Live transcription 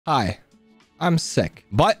Hi, I'm sick,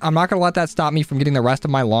 but I'm not going to let that stop me from getting the rest of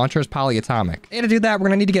my launchers polyatomic. And to do that, we're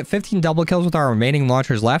going to need to get 15 double kills with our remaining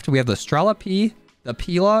launchers left. We have the Strela P, the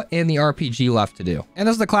Pila, and the RPG left to do. And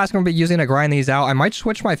this is the class I'm going to be using to grind these out. I might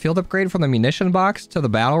switch my field upgrade from the munition box to the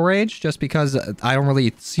battle rage, just because I don't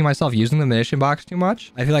really see myself using the munition box too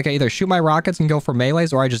much. I feel like I either shoot my rockets and go for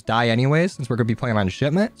melees, or I just die anyways, since we're going to be playing on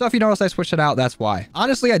shipment. So if you notice I switched it out, that's why.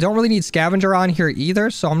 Honestly, I don't really need scavenger on here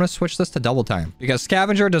either, so I'm going to switch this to double time, because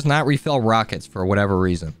scavenger does not refill rockets for whatever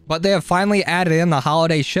reason. But they have finally added in the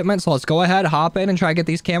holiday shipment, so let's go ahead, hop in, and try to get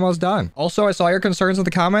these camos done. Also, I saw your concerns in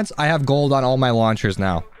the comments. I have gold on all my launchers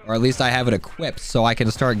now. Or at least I have it equipped so I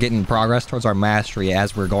can start getting progress towards our mastery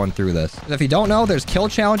as we're going through this. If you don't know, there's kill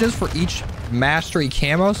challenges for each mastery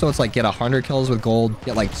camo. So it's like get 100 kills with gold,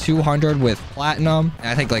 get like 200 with platinum, and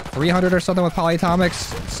I think like 300 or something with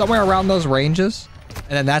polyatomics, somewhere around those ranges.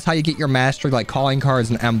 And then that's how you get your mastery, like calling cards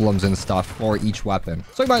and emblems and stuff for each weapon.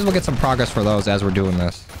 So we might as well get some progress for those as we're doing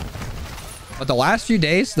this. But the last few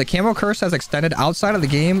days, the camo curse has extended outside of the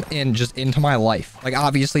game and just into my life. Like,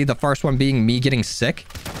 obviously, the first one being me getting sick,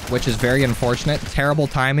 which is very unfortunate. Terrible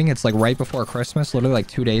timing. It's like right before Christmas, literally like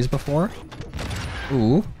 2 days before.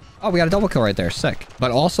 Ooh. Oh, we got a double kill right there. Sick.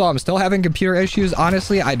 But also, I'm still having computer issues.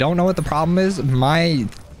 Honestly, I don't know what the problem is. My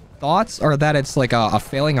thoughts are that it's like a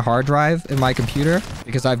failing hard drive in my computer,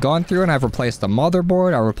 because I've gone through and I've replaced the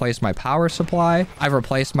motherboard, I've replaced my power supply, I've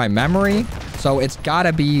replaced my memory, so it's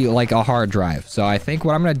gotta be like a hard drive. So I think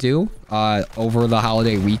what I'm gonna do over the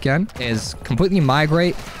holiday weekend is completely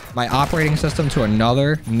migrate my operating system to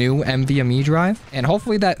another new NVMe drive, and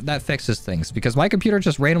hopefully that fixes things, because my computer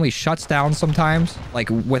just randomly shuts down sometimes,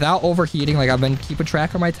 like without overheating. Like, I've been keeping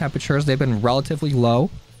track of my temperatures, they've been relatively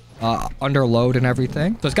low, under load and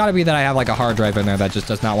everything. So it's got to be that I have like a hard drive in there that just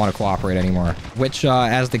does not want to cooperate anymore, which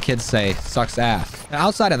as the kids say, sucks ass. And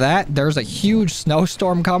outside of that, there's a huge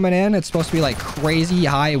snowstorm coming in. It's supposed to be like crazy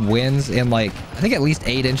high winds and like I think at least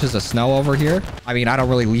 8 inches of snow over here. I mean, I don't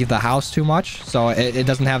really leave the house too much, so it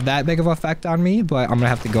doesn't have that big of an effect on me, but I'm gonna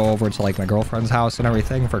have to go over to like my girlfriend's house and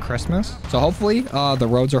everything for Christmas. So hopefully the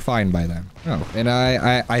roads are fine by then. Oh, and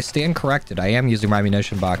I stand corrected. I am using my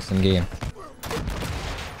munition box in game.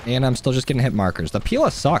 And I'm still just getting hit markers. The Pila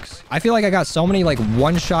sucks. I feel like I got so many like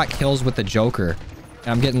one-shot kills with the Joker, and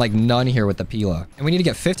I'm getting like none here with the Pila. And we need to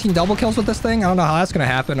get 15 double kills with this thing. I don't know how that's gonna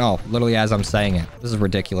happen. Oh, literally as I'm saying it. This is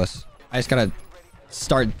ridiculous. I just gotta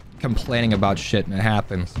start complaining about shit and it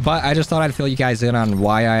happens. But I just thought I'd fill you guys in on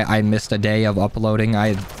why I missed a day of uploading.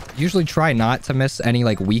 I usually try not to miss any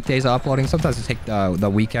like weekdays of uploading. Sometimes I take the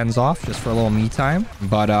weekends off just for a little me time.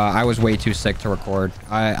 But I was way too sick to record.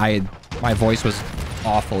 My voice was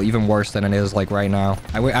awful, even worse than it is like right now.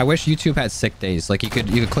 I wish YouTube had sick days. Like you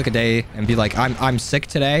could click a day and be like, I'm sick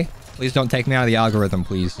today. Please don't take me out of the algorithm,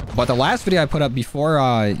 please. But the last video I put up before,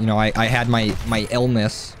 you know, I had my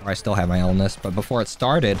illness, or I still have my illness, but before it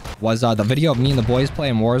started, was the video of me and the boys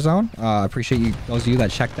playing Warzone. Appreciate you, those of you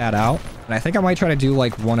that checked that out. And I think I might try to do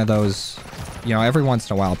like one of those, you know, every once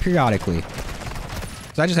in a while, periodically.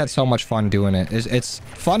 Because I just had so much fun doing it. It's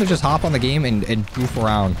fun to just hop on the game and goof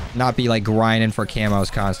around, not be like grinding for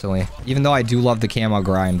camos constantly. Even though I do love the camo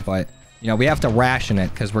grind, but you know, we have to ration it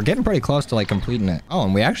because we're getting pretty close to like completing it. Oh,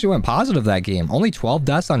 and we actually went positive that game. Only 12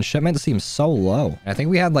 deaths on shipment seems so low. And I think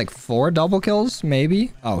we had like 4 double kills,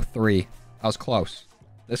 maybe. Oh, 3. I was close.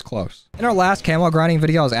 This close. In our last camo grinding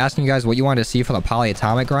video, I was asking you guys what you wanted to see for the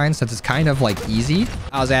polyatomic grind, since it's kind of like easy.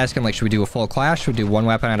 I was asking like, should we do a full class? Should we do 1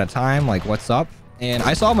 weapon at a time? Like, what's up? And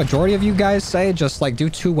I saw a majority of you guys say just like do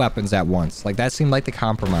 2 weapons at once. Like that seemed like the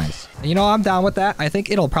compromise. And you know, I'm down with that. I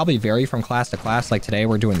think it'll probably vary from class to class. Like today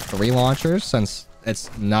we're doing 3 launchers since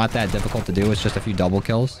it's not that difficult to do. It's just a few double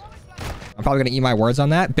kills. I'm probably gonna eat my words on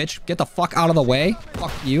that. Bitch, get the fuck out of the way.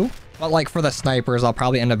 Fuck you. But like for the snipers, I'll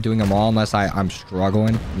probably end up doing them all unless I'm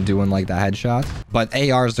struggling doing like the headshots. But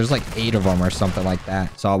ARs, there's like 8 of them or something like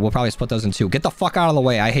that. So we'll probably split those in 2. Get the fuck out of the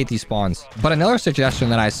way. I hate these spawns. But another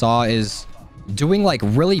suggestion that I saw is doing like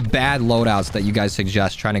really bad loadouts that you guys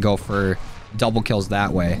suggest, trying to go for double kills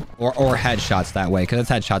that way, or headshots that way, because it's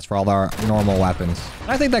headshots for all our normal weapons.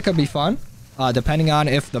 And I think that could be fun, depending on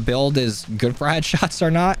if the build is good for headshots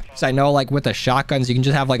or not. Because I know like with the shotguns you can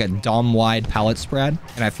just have like a dumb wide pellet spread,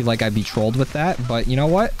 and I feel like I'd be trolled with that. But you know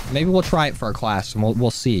what, maybe we'll try it for a class and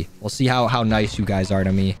we'll see how nice you guys are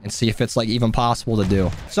to me, and see if it's like even possible to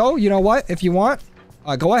do. So you know what, if you want,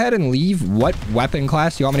 go ahead and leave what weapon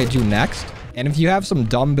class you want me to do next. And if you have some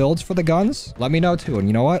dumb builds for the guns, let me know too. And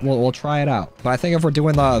you know what? We'll try it out. But I think if we're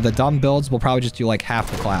doing the dumb builds, we'll probably just do like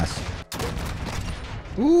half the class.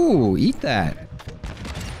 Ooh, eat that.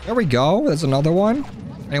 There we go. There's another one.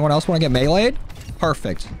 Anyone else want to get meleeed?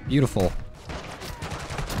 Perfect. Beautiful.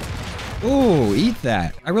 Ooh, eat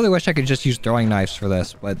that. I really wish I could just use throwing knives for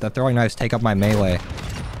this, but the throwing knives take up my melee.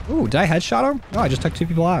 Ooh, did I headshot him? No, I just took 2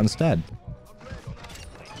 people out instead.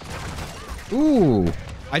 Ooh,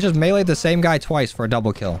 I just meleeed the same guy twice for a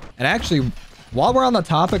double kill. And actually, while we're on the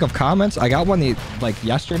topic of comments, I got one like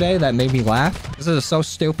yesterday that made me laugh. This is so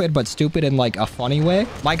stupid, but stupid in like a funny way.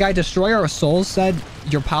 My guy Destroyer of Souls said,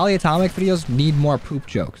 your polyatomic videos need more poop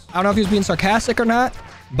jokes. I don't know if he was being sarcastic or not,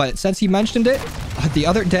 but since he mentioned it, the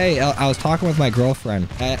other day I was talking with my girlfriend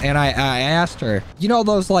and I asked her, you know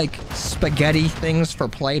those like spaghetti things for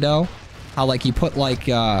Play-Doh? How like you put like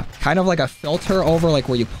kind of like a filter over like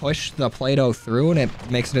where you push the Play-Doh through and it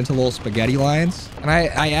makes it into little spaghetti lines. And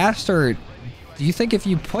I asked her, do you think if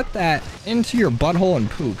you put that into your butthole and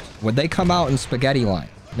pooped, would they come out in spaghetti lines?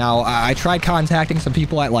 Now, I tried contacting some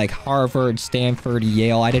people at like Harvard, Stanford,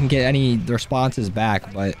 Yale. I didn't get any responses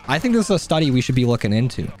back, but I think this is a study we should be looking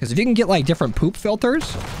into. Because if you can get like different poop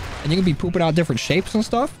filters and you can be pooping out different shapes and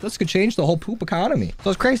stuff, this could change the whole poop economy. So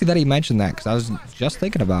it's crazy that he mentioned that because I was just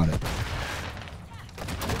thinking about it.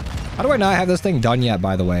 How do I not have this thing done yet,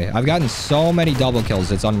 by the way? I've gotten so many double kills,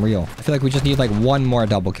 it's unreal. I feel like we just need like one more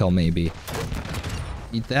double kill maybe.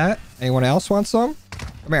 Eat that. Anyone else want some?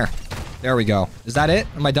 Come here. There we go. Is that it?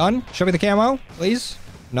 Am I done? Show me the camo, please.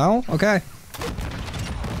 No? Okay.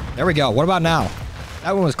 There we go. What about now?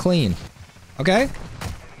 That one was clean. Okay.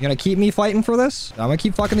 You gonna keep me fighting for this? I'm gonna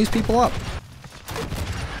keep fucking these people up.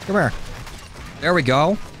 Come here. There we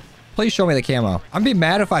go. Please show me the camo. I'm be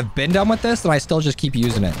mad if I've been done with this and I still just keep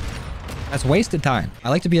using it. That's wasted time. I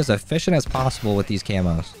like to be as efficient as possible with these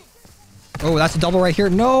camos. Oh, that's a double right here.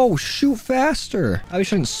 No, shoot faster. I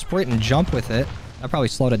shouldn't sprint and jump with it. I probably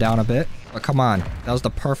slowed it down a bit. But come on. That was the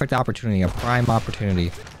perfect opportunity. A prime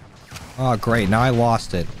opportunity. Oh, great. Now I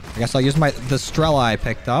lost it. I guess I'll use the Strela I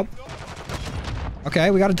picked up.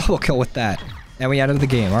 Okay, we got a double kill with that. And we ended the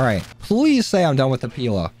game. All right. Please say I'm done with the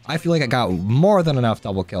Pila. I feel like I got more than enough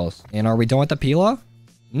double kills. And are we done with the Pila?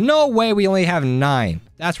 No way we only have 9.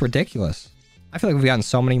 That's ridiculous. I feel like we've gotten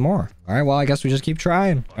so many more. All right, well, I guess we just keep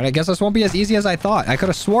trying. And I guess this won't be as easy as I thought. I could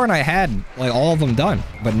have sworn I had, like, all of them done.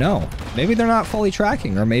 But no. Maybe they're not fully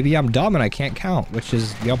tracking. Or maybe I'm dumb and I can't count. Which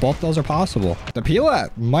is, you know, both of those are possible. The Pila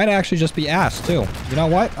might actually just be ass, too. You know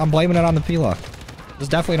what? I'm blaming it on the Pila. It's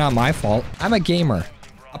definitely not my fault. I'm a gamer.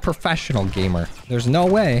 A professional gamer. There's no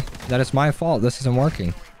way that it's my fault this isn't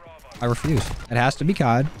working. I refuse. It has to be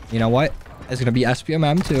COD. You know what? It's gonna be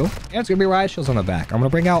SPMM too, and it's gonna be riot shields on the back. I'm gonna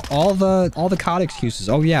bring out all the COD excuses.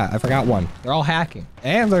 Oh yeah, I forgot one. They're all hacking,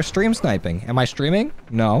 and they're stream sniping. Am I streaming?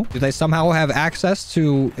 No. Do they somehow have access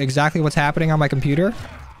to exactly what's happening on my computer?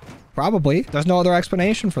 Probably. There's no other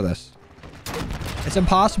explanation for this. It's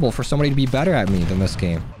impossible for somebody to be better at me than this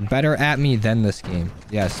game. Better at me than this game.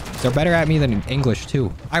 Yes, they're better at me than English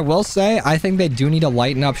too. I will say, I think they do need to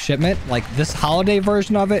lighten up shipment. Like this holiday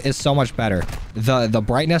version of it is so much better. The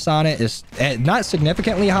brightness on it is not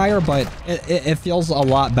significantly higher, but it feels a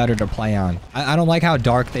lot better to play on. I don't like how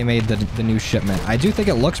dark they made the new shipment. I do think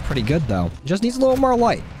it looks pretty good though. It just needs a little more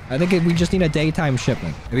light. I think we just need a daytime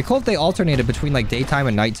shipment. It'd be cool if they alternated between like daytime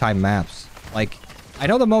and nighttime maps. Like, I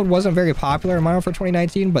know the mode wasn't very popular in Modern Warfare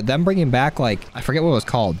 2019, but them bringing back, like, I forget what it was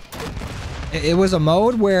called. It was a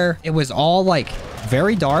mode where it was all, like,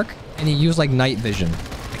 very dark, and you use, like, night vision.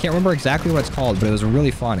 I can't remember exactly what it's called, but it was really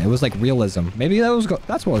fun. It was, like, realism. Maybe that's what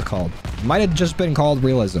it was called. It might have just been called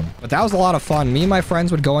realism. But that was a lot of fun. Me and my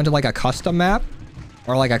friends would go into, like, a custom map,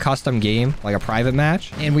 or, like, a custom game, like a private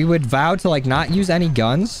match, and we would vow to, like, not use any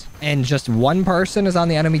guns, and just one person is on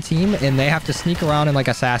the enemy team, and they have to sneak around and, like,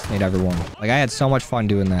 assassinate everyone. Like, I had so much fun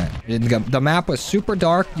doing that. The map was super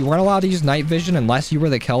dark. You weren't allowed to use night vision unless you were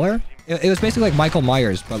the killer. It was basically like Michael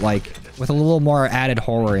Myers, but, like, with a little more added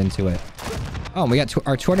horror into it. Oh, we got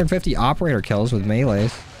our 250 operator kills with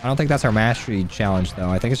melees. I don't think that's our mastery challenge, though.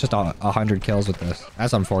 I think it's just 100 kills with this.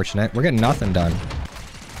 That's unfortunate. We're getting nothing done.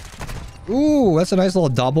 Ooh, that's a nice little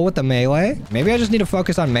double with the melee. Maybe I just need to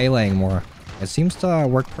focus on meleeing more. It seems to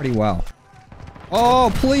work pretty well.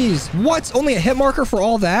 Oh, please. What? Only a hit marker for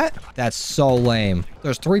all that? That's so lame.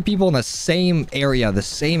 There's 3 people in the same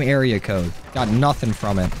area code. Got nothing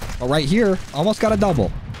from it. But right here, almost got a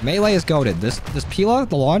double. Melee is goated. This Pila,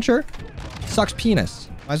 the launcher, sucks penis.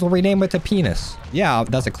 Might as well rename it to penis. Yeah,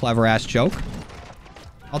 that's a clever ass joke.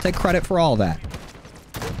 I'll take credit for all that.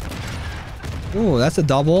 Ooh, that's a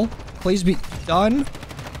double. Please be done.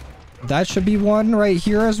 That should be one right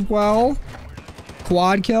here as well.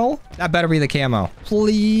 quad kill. That better be the camo.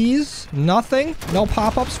 Please. Nothing? No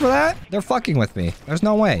pop-ups for that? They're fucking with me. There's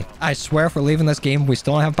no way. I swear if we're leaving this game, we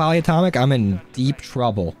still don't have polyatomic, I'm in deep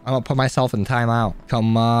trouble. I'm gonna put myself in timeout.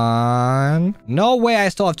 Come on. No way. I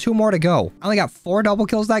still have 2 more to go. I only got 4 double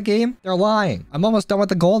kills that game. They're lying. I'm almost done with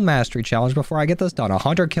the gold mastery challenge before I get this done.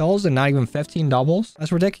 100 kills and not even 15 doubles.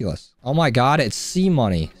 That's ridiculous. Oh my God. It's C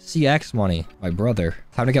money. CX money. My brother.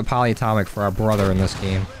 Time to get polyatomic for our brother in this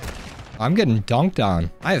game. I'm getting dunked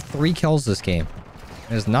on. I have 3 kills this game.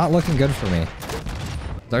 It is not looking good for me.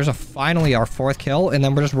 There's finally our 4th kill, and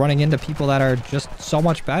then we're just running into people that are just so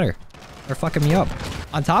much better. They're fucking me up.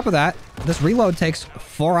 On top of that, this reload takes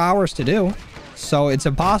 4 hours to do, so it's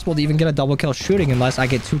impossible to even get a double kill shooting unless I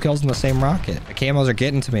get 2 kills in the same rocket. The camos are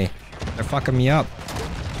getting to me. They're fucking me up.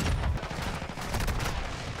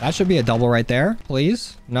 That should be a double right there.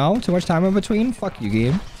 Please? No? Too much time in between? Fuck you,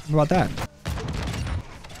 game. What about that?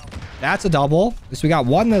 That's a double. At least we got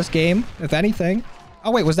 1 this game, if anything. Oh,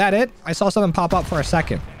 wait, was that it? I saw something pop up for a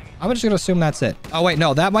second. I'm just gonna assume that's it. Oh, wait,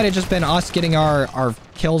 no, that might have just been us getting our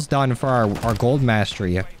kills done for our gold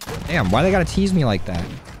mastery. Damn, why they gotta tease me like that?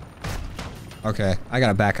 Okay, I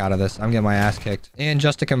gotta back out of this. I'm getting my ass kicked. And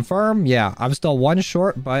just to confirm, yeah, I'm still 1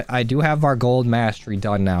 short, but I do have our gold mastery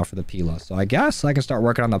done now for the Pila. So I guess I can start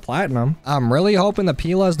working on the platinum. I'm really hoping the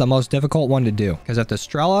Pila is the most difficult one to do. Because if the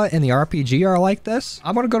Strela and the RPG are like this,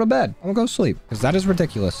 I'm gonna go to bed. I'm gonna go sleep. Because that is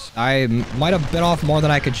ridiculous. I might have bit off more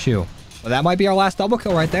than I could chew. But that might be our last double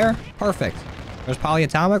kill right there. Perfect. There's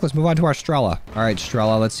polyatomic. Let's move on to our Strela. All right,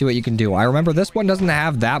 Strela, let's see what you can do. I remember this one doesn't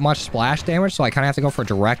have that much splash damage, so I kind of have to go for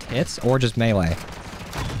direct hits or just melee.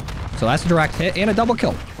 So that's a direct hit and a double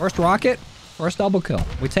kill. First rocket, first double kill.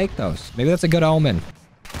 We take those. Maybe that's a good omen.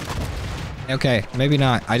 Okay, maybe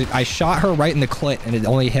not. I shot her right in the clit and it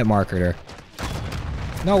only hit markered her.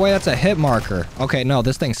 No way, that's a hit marker. Okay, no,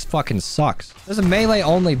 this thing fucking sucks. This is melee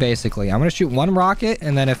only, basically. I'm gonna shoot 1 rocket,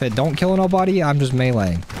 and then if it don't kill nobody, I'm just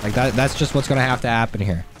meleeing. Like, that's just what's gonna have to happen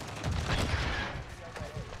here.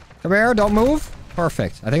 Come here, don't move.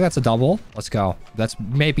 Perfect. I think that's a double. Let's go. That's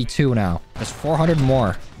maybe 2 now. That's 400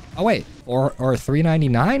 more. Oh, wait. Or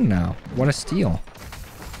 399 now. What a steal.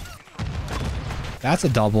 That's a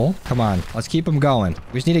double. Come on. Let's keep them going.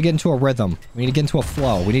 We just need to get into a rhythm. We need to get into a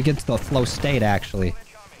flow. We need to get into the flow state, actually.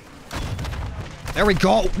 There we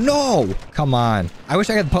go. No! Come on. I wish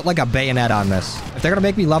I could put like a bayonet on this. If they're gonna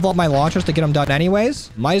make me level up my launchers to get them done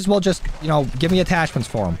anyways, might as well just, you know, give me attachments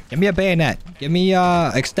for them. Give me a bayonet. Give me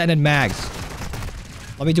extended mags.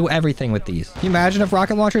 Let me do everything with these. Can you imagine if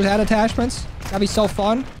rocket launchers had attachments? That'd be so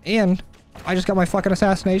fun. And I just got my fucking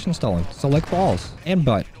assassination stolen. So lick balls. And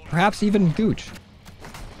butt. Perhaps even gooch.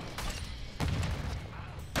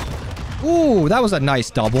 Ooh, that was a nice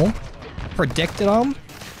double. Predicted them.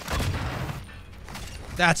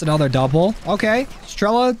 That's another double. Okay.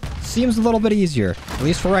 Strela seems a little bit easier. At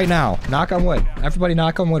least for right now. Knock on wood. Everybody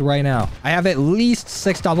knock on wood right now. I have at least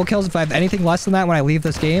 6 double kills. If I have anything less than that when I leave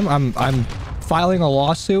this game, I'm filing a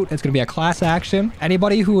lawsuit. It's going to be a class action.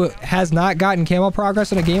 Anybody who has not gotten camo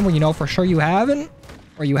progress in a game where you know for sure you haven't,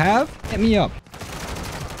 or you have, hit me up.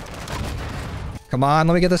 Come on,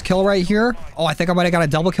 let me get this kill right here. Oh, I think I might have got a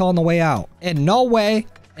double kill on the way out. In no way,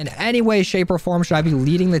 in any way, shape, or form should I be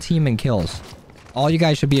leading the team in kills. All you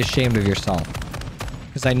guys should be ashamed of yourself.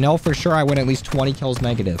 Because I know for sure I win at least 20 kills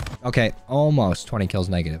negative. Okay, almost 20 kills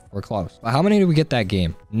negative. We're close. But how many did we get that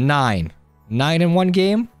game? 9. 9 in 1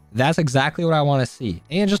 game? That's exactly what I want to see.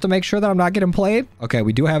 And just to make sure that I'm not getting played. Okay,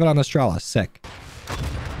 we do have it on the Strela. Sick.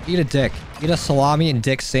 Eat a dick. Eat a salami and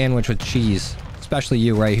dick sandwich with cheese. Especially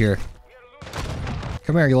you right here.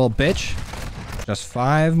 Come here, you little bitch. Just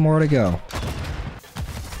 5 more to go.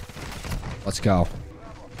 Let's go.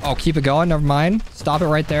 Oh, keep it going. Never mind. Stop it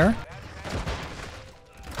right there.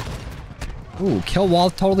 Ooh, kill wall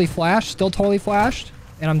totally flashed. Still totally flashed.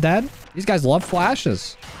 And I'm dead. These guys love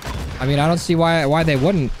flashes. I mean, I don't see why they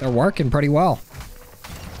wouldn't. They're working pretty well.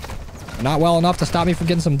 Not well enough to stop me from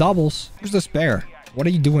getting some doubles. Who's this bear? What are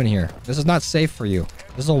you doing here? This is not safe for you.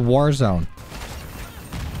 This is a war zone.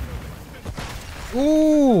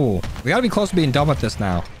 Ooh. We gotta be close to being done with this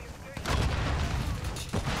now.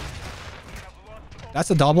 That's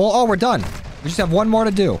a double. Oh, we're done. We just have 1 more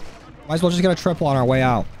to do. Might as well just get a triple on our way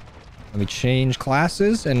out. Let me change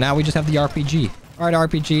classes. And now we just have the RPG. All right,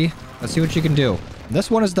 RPG. Let's see what you can do. This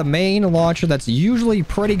one is the main launcher that's usually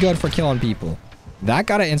pretty good for killing people. That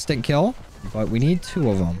got an instant kill. But we need 2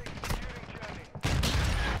 of them.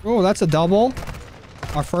 Oh, that's a double.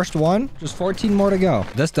 our first one. Just 14 more to go.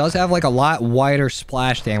 This does have like a lot wider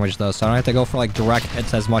splash damage though, so I don't have to go for like direct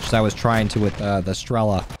hits as much as I was trying to with the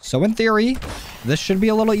Strela. So in theory, this should be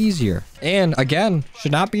a little easier. And again,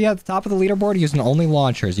 should not be at the top of the leaderboard using only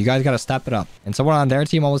launchers. You guys got to step it up. And someone on their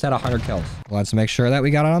team almost had 100 kills. Let's make sure that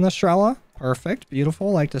we got it on the Strela. Perfect.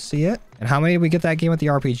 Beautiful. Like to see it. And how many did we get that game with the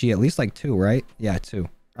RPG? At least like 2, right? Yeah, 2.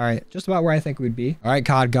 All right, just about where I think we'd be. All right,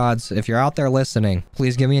 COD gods, if you're out there listening,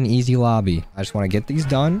 please give me an easy lobby. I just want to get these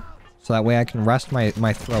done so that way I can rest my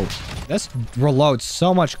throat. This reloads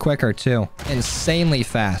so much quicker too. Insanely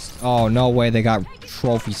fast. Oh, no way they got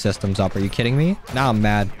trophy systems up. Are you kidding me? Now I'm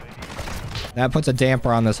mad. That puts a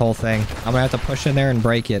damper on this whole thing. I'm gonna have to push in there and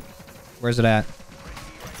break it. Where's it at?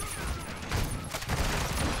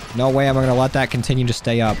 No way am I gonna let that continue to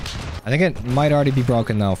stay up. I think it might already be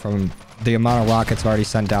broken though from the amount of rockets already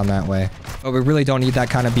sent down that way. But we really don't need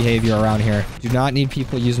that kind of behavior around here. Do not need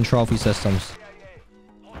people using trophy systems.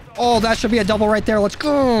 Oh, that should be a double right there. Let's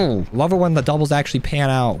go. Love it when the doubles actually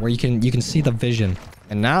pan out where you can see the vision.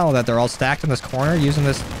 And now that they're all stacked in this corner using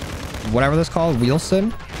this, whatever this called,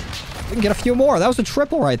 Wheelson, we can get a few more. That was a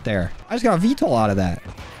triple right there. I just got a VTOL out of that.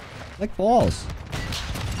 Like balls.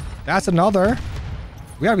 That's another.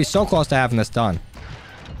 We gotta be so close to having this done.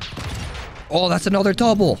 Oh, that's another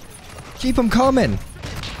double. Keep them coming.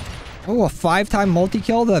 Oh, a 5-time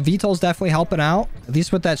multi-kill. The VTOL's definitely helping out. At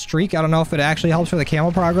least with that streak. I don't know if it actually helps for the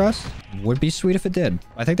camo progress. Would be sweet if it did.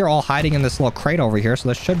 I think they're all hiding in this little crate over here. So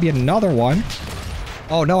there should be another one.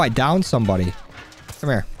 Oh, no. I downed somebody.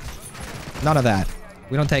 Come here. None of that.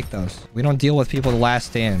 We don't take those. We don't deal with people the last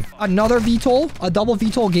stand. Another VTOL? A double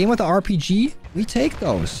VTOL game with the RPG? We take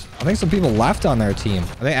those. I think some people left on their team.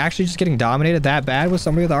 Are they actually just getting dominated that bad with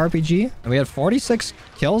somebody with the RPG? And we had 46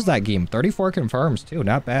 kills that game. 34 confirms too.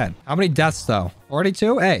 Not bad. How many deaths though?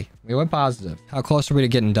 42? Hey, we went positive. How close are we to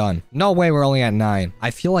getting done? No way we're only at 9.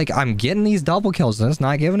 I feel like I'm getting these double kills and it's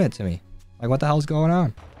not giving it to me. Like what the hell's going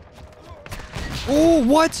on? Oh,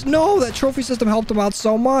 what? No, that trophy system helped him out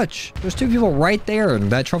so much. There's 2 people right there and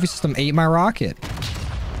that trophy system ate my rocket.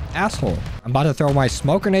 Asshole. I'm about to throw my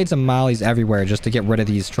smoke grenades and mollies everywhere just to get rid of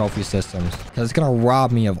these trophy systems. Because it's going to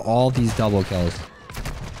rob me of all these double kills.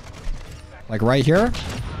 Like right here.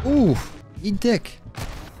 Ooh, eat dick.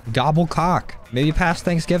 Gobble cock. Maybe past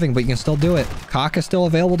Thanksgiving, but you can still do it. Cock is still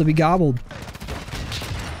available to be gobbled.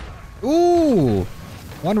 Ooh.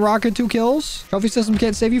 1 rocket, 2 kills. Trophy system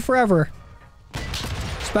can't save you forever.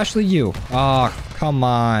 Especially you. Oh, come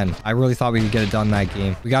on. I really thought we could get it done that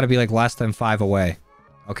game. We got to be like less than 5 away.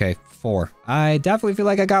 Okay, 4. I definitely feel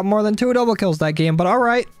like I got more than 2 double kills that game, but all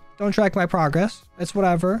right. Don't track my progress. It's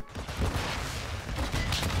whatever.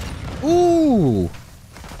 Ooh.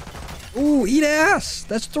 Ooh, eat ass.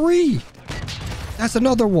 That's 3. That's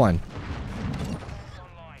another one.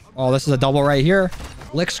 Oh, this is a double right here.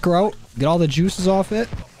 Lick scrote. Get all the juices off it.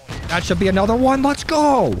 That should be another one. Let's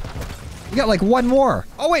go. We got like 1 more.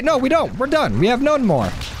 Oh, wait, no, we don't. We're done. We have none more.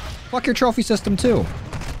 Fuck your trophy system, too.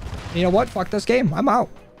 You know what? Fuck this game. I'm out.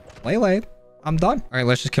 Lay. I'm done. All right,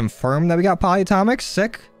 let's just confirm that we got Polyatomic.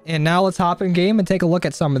 Sick. And now let's hop in game and take a look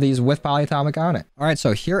at some of these with Polyatomic on it. All right,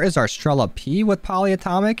 so here is our Strela P with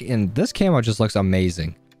Polyatomic, and this camo just looks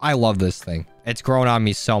amazing. I love this thing. It's grown on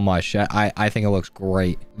me so much. I think it looks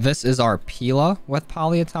great. This is our Pila with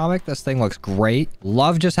Polyatomic. This thing looks great.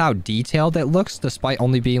 Love just how detailed it looks despite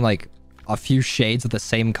only being like a few shades of the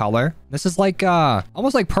same color. This is like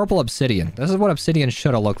almost like purple obsidian. This is what obsidian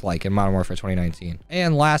should have looked like in Modern Warfare 2019.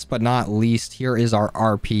 And last but not least, here is our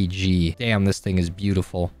RPG. Damn, this thing is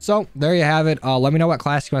beautiful. So there you have it. Let me know what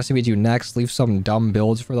class you want to see me do next. Leave some dumb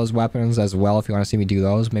builds for those weapons as well if you want to see me do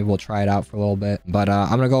those. Maybe we'll try it out for a little bit. But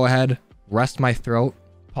I'm gonna go ahead, rest my throat,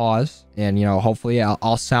 pause, and you know, hopefully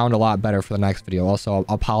I'll sound a lot better for the next video. Also,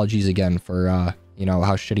 apologies again for you know,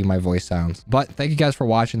 how shitty my voice sounds. But thank you guys for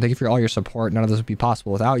watching. Thank you for all your support. None of this would be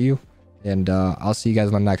possible without you. And I'll see you guys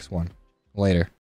in the next one. Later.